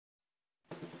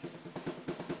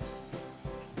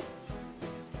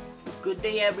Good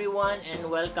day everyone and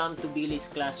welcome to Billy's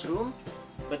Classroom.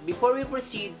 But before we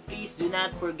proceed, please do not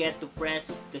forget to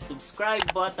press the subscribe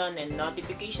button and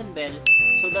notification bell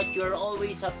so that you are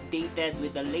always updated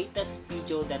with the latest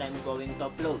video that I'm going to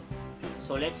upload.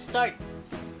 So let's start!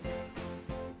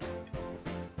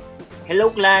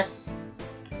 Hello class!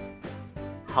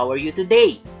 How are you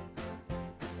today?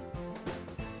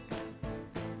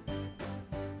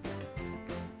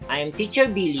 I am Teacher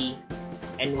Billy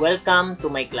and welcome to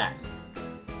my class.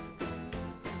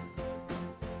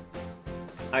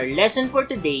 Our lesson for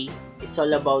today is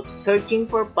all about searching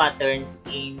for patterns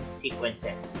in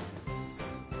sequences.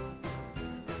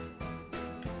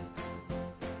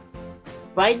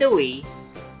 By the way,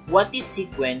 what is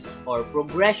sequence or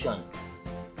progression?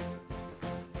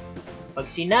 Pag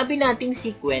sinabi nating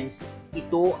sequence,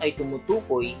 ito ay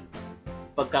tumutukoy sa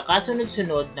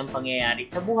pagkakasunod-sunod ng pangyayari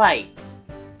sa buhay.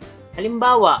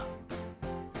 Halimbawa,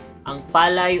 ang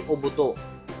palay o buto.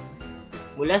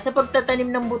 Mula sa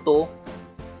pagtatanim ng buto,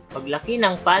 paglaki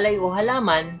ng palay o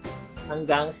halaman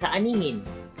hanggang sa anihin.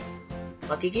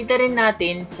 Makikita rin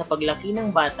natin sa paglaki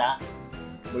ng bata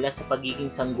mula sa pagiging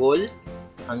sanggol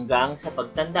hanggang sa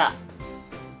pagtanda.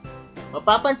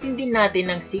 Mapapansin din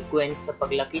natin ang sequence sa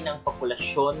paglaki ng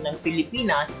populasyon ng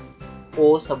Pilipinas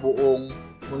o sa buong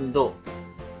mundo,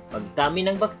 pagdami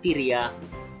ng bakterya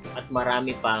at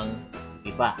marami pang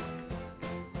iba.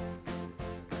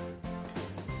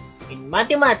 In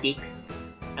mathematics,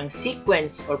 ang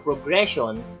sequence or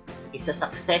progression is a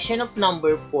succession of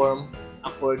number formed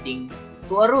according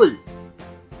to a rule.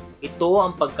 Ito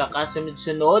ang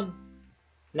pagkakasunod-sunod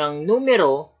ng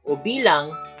numero o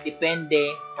bilang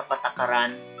depende sa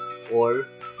patakaran or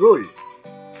rule.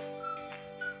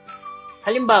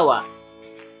 Halimbawa,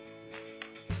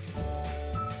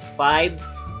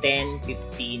 5, 10,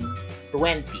 15,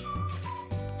 20.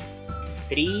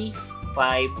 3,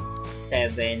 5,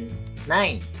 7,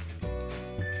 9.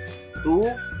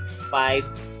 2, 5,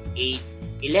 8,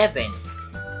 11.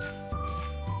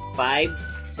 5,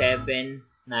 7,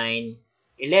 9,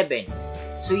 11.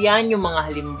 So yan yung mga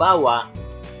halimbawa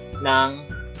ng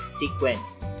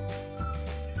sequence.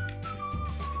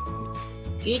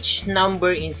 Each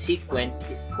number in sequence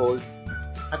is called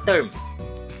a term.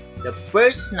 The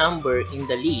first number in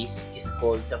the list is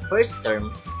called the first term,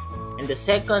 and the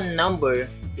second number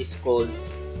is called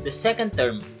the second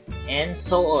term, and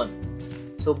so on.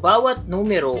 So, bawat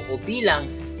numero o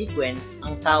bilang sa sequence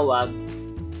ang tawag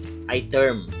ay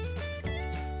term.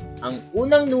 Ang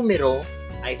unang numero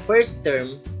ay first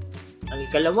term, ang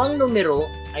ikalawang numero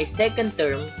ay second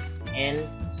term, and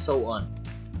so on.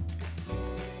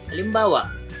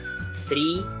 Halimbawa,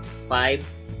 3, 5,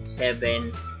 7,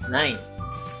 9.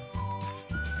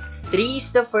 3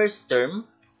 is the first term,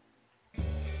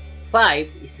 5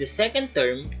 is the second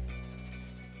term,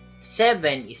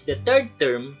 7 is the third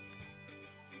term,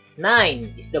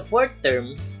 9 is the fourth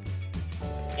term,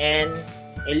 and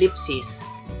ellipsis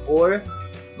or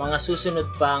mga susunod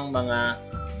pang mga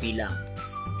bilang.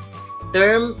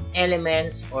 Term,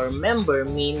 elements, or member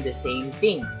mean the same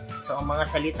things. So, ang mga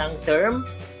salitang term,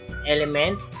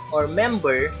 element, or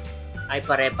member ay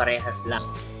pare-parehas lang.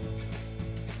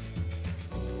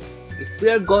 If we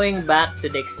are going back to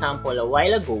the example a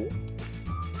while ago,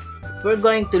 we're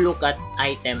going to look at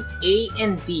item A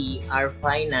and D are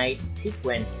finite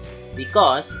sequence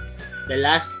because the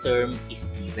last term is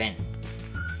given.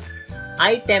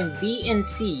 Item B and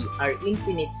C are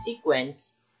infinite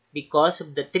sequence because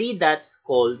of the three dots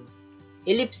called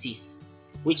ellipses,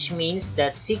 which means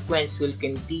that sequence will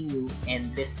continue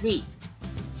endlessly.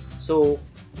 So,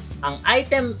 ang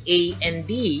item A and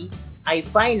D ay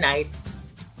finite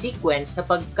sequence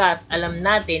sapagkat alam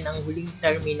natin ang huling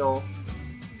termino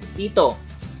dito.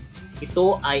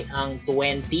 Ito ay ang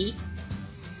 20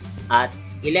 at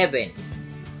 11.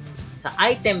 Sa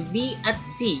item B at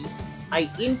C ay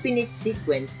infinite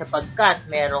sequence sapagkat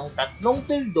merong tatlong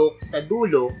tuldok sa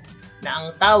dulo na ang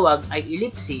tawag ay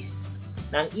ellipsis,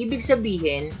 na ang ibig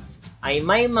sabihin ay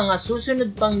may mga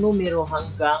susunod pang numero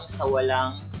hanggang sa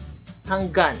walang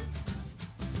hanggan.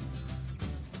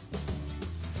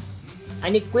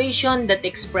 An equation that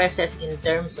expresses in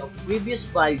terms of previous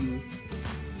value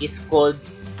is called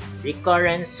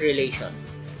recurrence relation.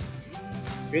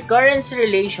 Recurrence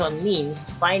relation means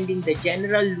finding the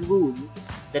general rule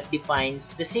that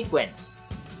defines the sequence.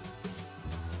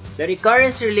 The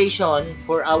recurrence relation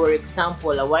for our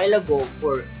example a while ago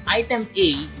for item A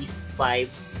is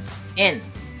 5n.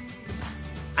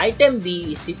 Item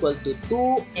B is equal to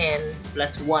 2n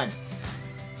plus 1.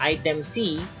 Item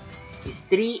C is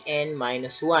 3n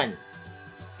minus 1.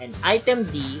 And item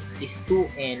D is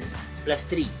 2n plus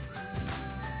 3.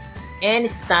 N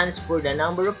stands for the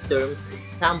number of terms.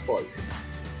 Example,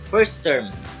 first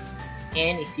term,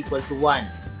 N is equal to 1.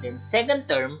 Then second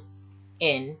term,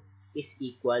 N is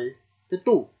equal to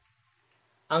 2.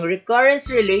 Ang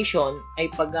recurrence relation ay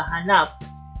paghahanap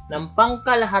ng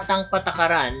pangkalahatang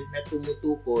patakaran na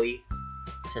tumutukoy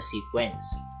sa sequence.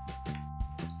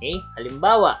 Okay?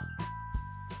 Halimbawa,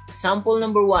 example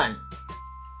number 1.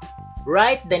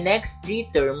 Write the next 3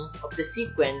 terms of the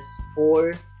sequence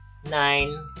 4,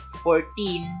 9,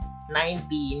 14,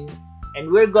 19, and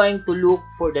we're going to look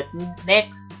for the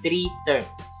next 3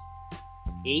 terms.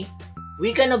 Okay?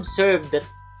 We can observe that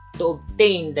to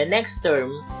obtain the next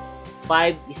term,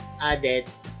 5 is added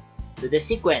to the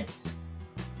sequence.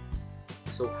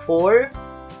 So 4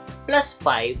 plus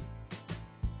 5,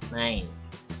 9.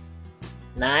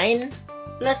 9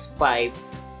 plus 5,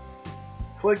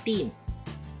 14.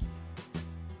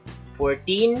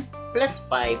 14 plus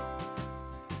 5,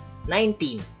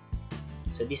 19.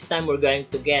 So this time we're going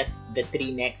to get the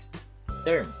 3 next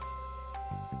term.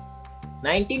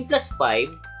 19 plus 5,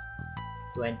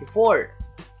 24.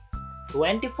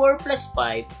 24 plus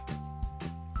 5,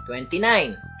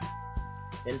 29.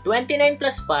 Then 29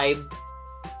 plus 5,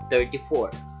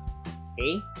 34.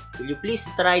 Okay? Will you please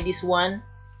try this one?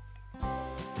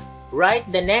 Write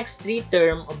the next 3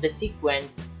 terms of the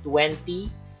sequence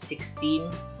 20,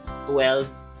 16, 12,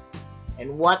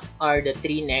 and what are the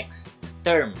 3 next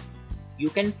terms? You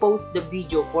can pause the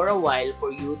video for a while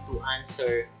for you to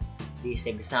answer this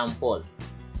example.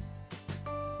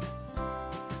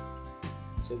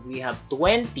 So we have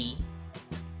 20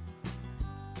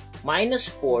 minus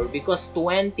 4 because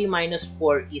 20 minus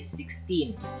 4 is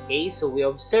 16. Okay, so we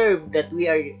observe that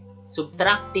we are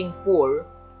subtracting 4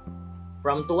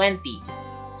 from 20.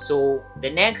 So the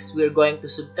next we're going to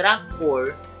subtract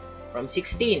 4 from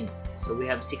 16. So we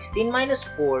have 16 minus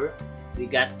 4, we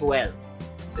got 12.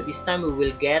 So this time we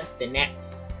will get the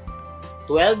next.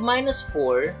 12 minus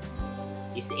 4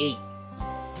 is 8.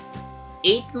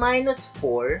 8 minus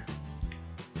 4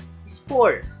 is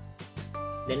 4.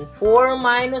 Then 4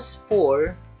 minus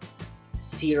 4,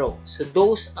 0. So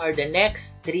those are the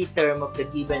next 3 terms of the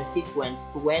given sequence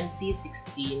 20,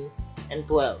 16, and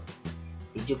 12.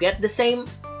 Did you get the same?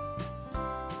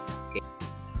 Okay.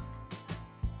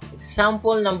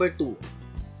 Example number 2.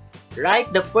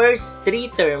 Write the first 3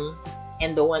 terms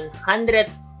and the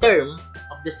 100th term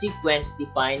of the sequence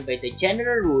defined by the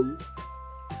general rule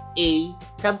A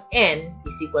sub n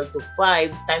is equal to 5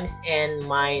 times n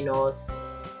minus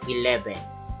 11.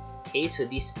 Okay, so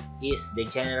this is the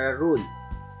general rule.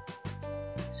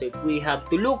 So if we have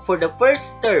to look for the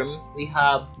first term, we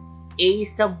have A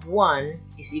sub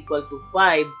 1 is equal to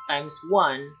 5 times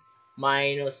 1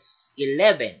 minus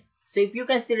 11. So if you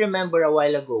can still remember a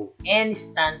while ago, n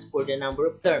stands for the number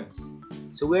of terms.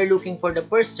 So we're looking for the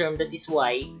first term, that is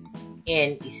why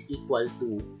n is equal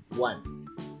to 1.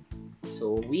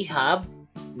 So we have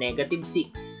negative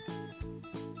 6.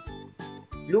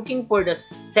 Looking for the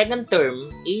second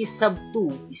term, A sub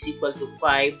 2 is equal to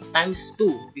 5 times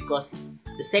 2 because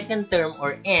the second term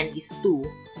or n is 2.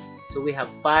 So we have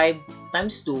 5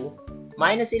 times 2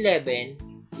 minus 11,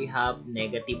 we have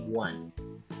negative 1.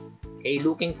 Okay,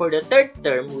 looking for the third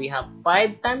term, we have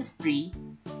 5 times 3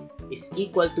 is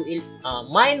equal to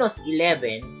minus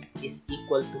 11 is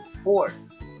equal to 4.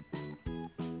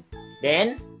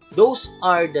 Then, those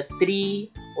are the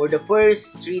 3 or the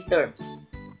first 3 terms.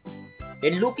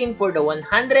 Then looking for the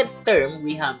 100th term,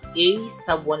 we have A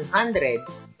sub 100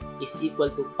 is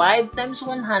equal to 5 times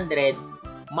 100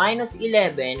 minus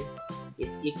 11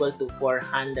 is equal to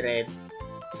 489.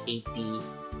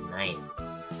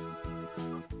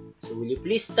 So will you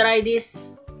please try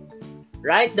this?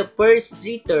 Write the first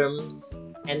 3 terms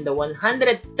and the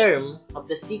 100th term of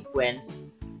the sequence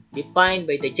defined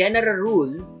by the general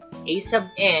rule A sub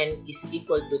n is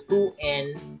equal to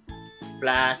 2n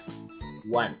plus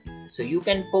 1. So you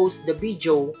can pause the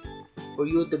video for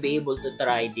you to be able to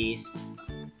try this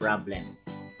problem.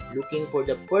 Looking for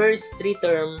the first 3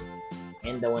 term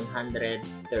and the 100th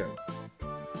term.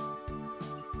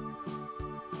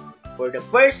 For the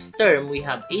first term, we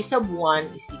have A sub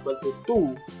 1 is equal to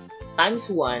 2 times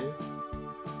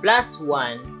 1 plus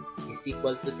 1 is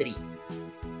equal to 3.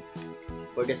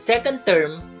 For the second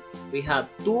term, we have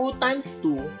 2 times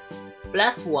 2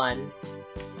 plus 1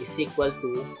 is equal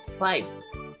to 5.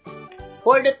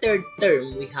 For the third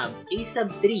term, we have A sub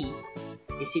 3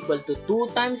 is equal to 2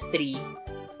 times 3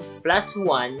 plus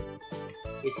 1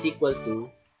 is equal to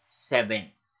 7.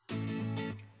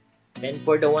 Then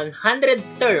for the 100th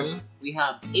term, we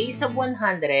have A sub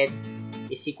 100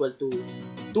 is equal to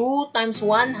 2 times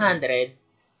 100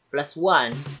 plus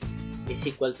 1 is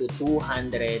equal to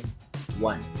 250.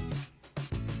 1.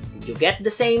 Did you get the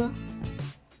same?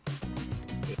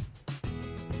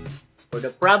 For the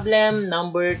problem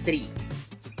number 3,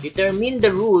 determine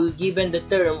the rule given the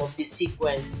term of this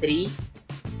sequence 3,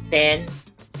 10,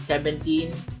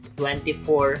 17,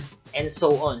 24, and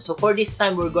so on. So for this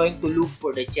time, we're going to look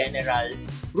for the general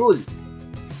rule.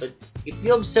 So if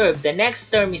you observe, the next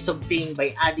term is obtained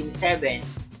by adding 7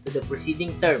 to the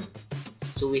preceding term.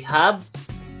 So we have,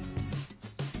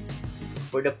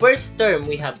 for the first term,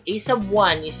 we have a sub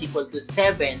 1 is equal to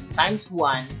 7 times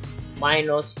 1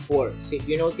 minus 4. So if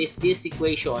you notice this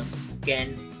equation, you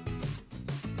can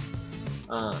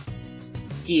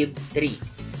give 3.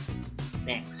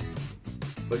 Next,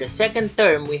 for the second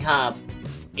term, we have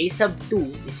a sub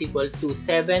 2 is equal to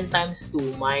 7 times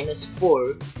 2 minus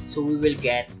 4. So we will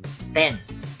get 10.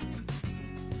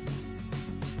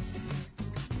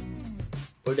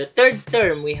 For the third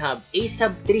term, we have a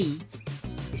sub 3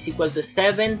 is equal to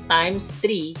 7 times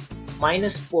 3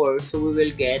 minus 4. So we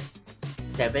will get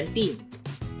 17.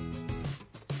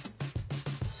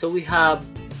 So we have,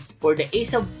 for the a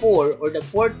sub 4 or the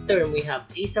fourth term, we have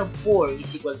a sub 4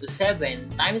 is equal to 7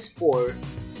 times 4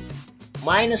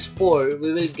 minus 4.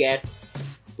 We will get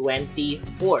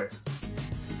 24.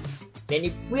 Then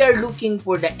if we are looking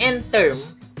for the n term,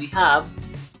 we have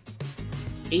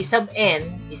a sub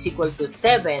n is equal to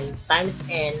 7 times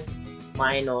n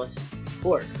minus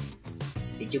 4.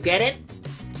 Did you get it?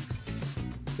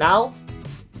 Now,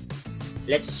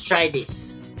 let's try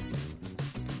this.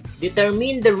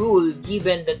 Determine the rule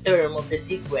given the term of the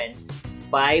sequence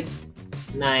 5,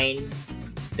 9,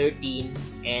 13,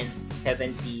 and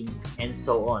 17, and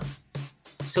so on.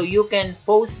 So you can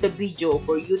pause the video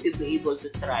for you to be able to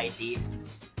try this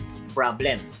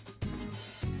problem.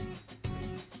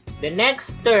 The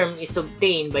next term is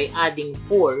obtained by adding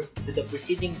 4 to the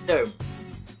preceding term.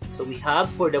 So we have,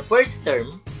 for the first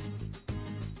term,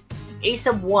 a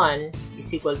sub 1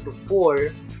 is equal to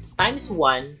 4 times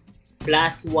 1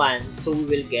 plus 1. So we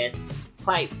will get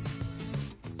 5.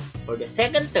 For the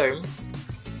second term,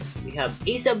 we have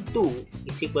a sub 2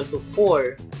 is equal to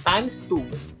 4 times 2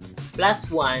 plus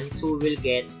 1. So we will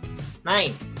get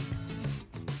 9.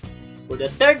 For the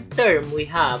third term, we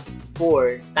have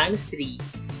 4 times 3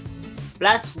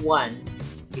 plus 1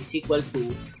 is equal to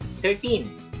 13.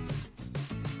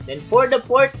 Then for the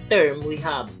fourth term, we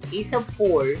have a sub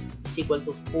 4 is equal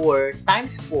to 4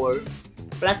 times 4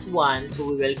 plus 1. So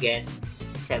we will get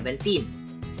 17.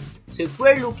 So if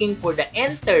we're looking for the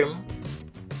n term,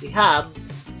 we have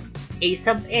a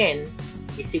sub n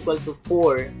is equal to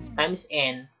 4 times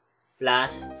n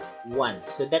plus 1.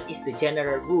 So that is the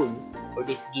general rule for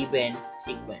this given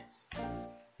sequence.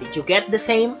 Did you get the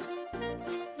same?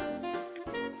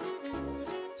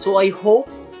 So I hope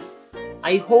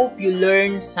you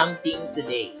learned something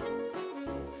today.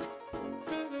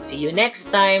 See you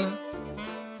next time.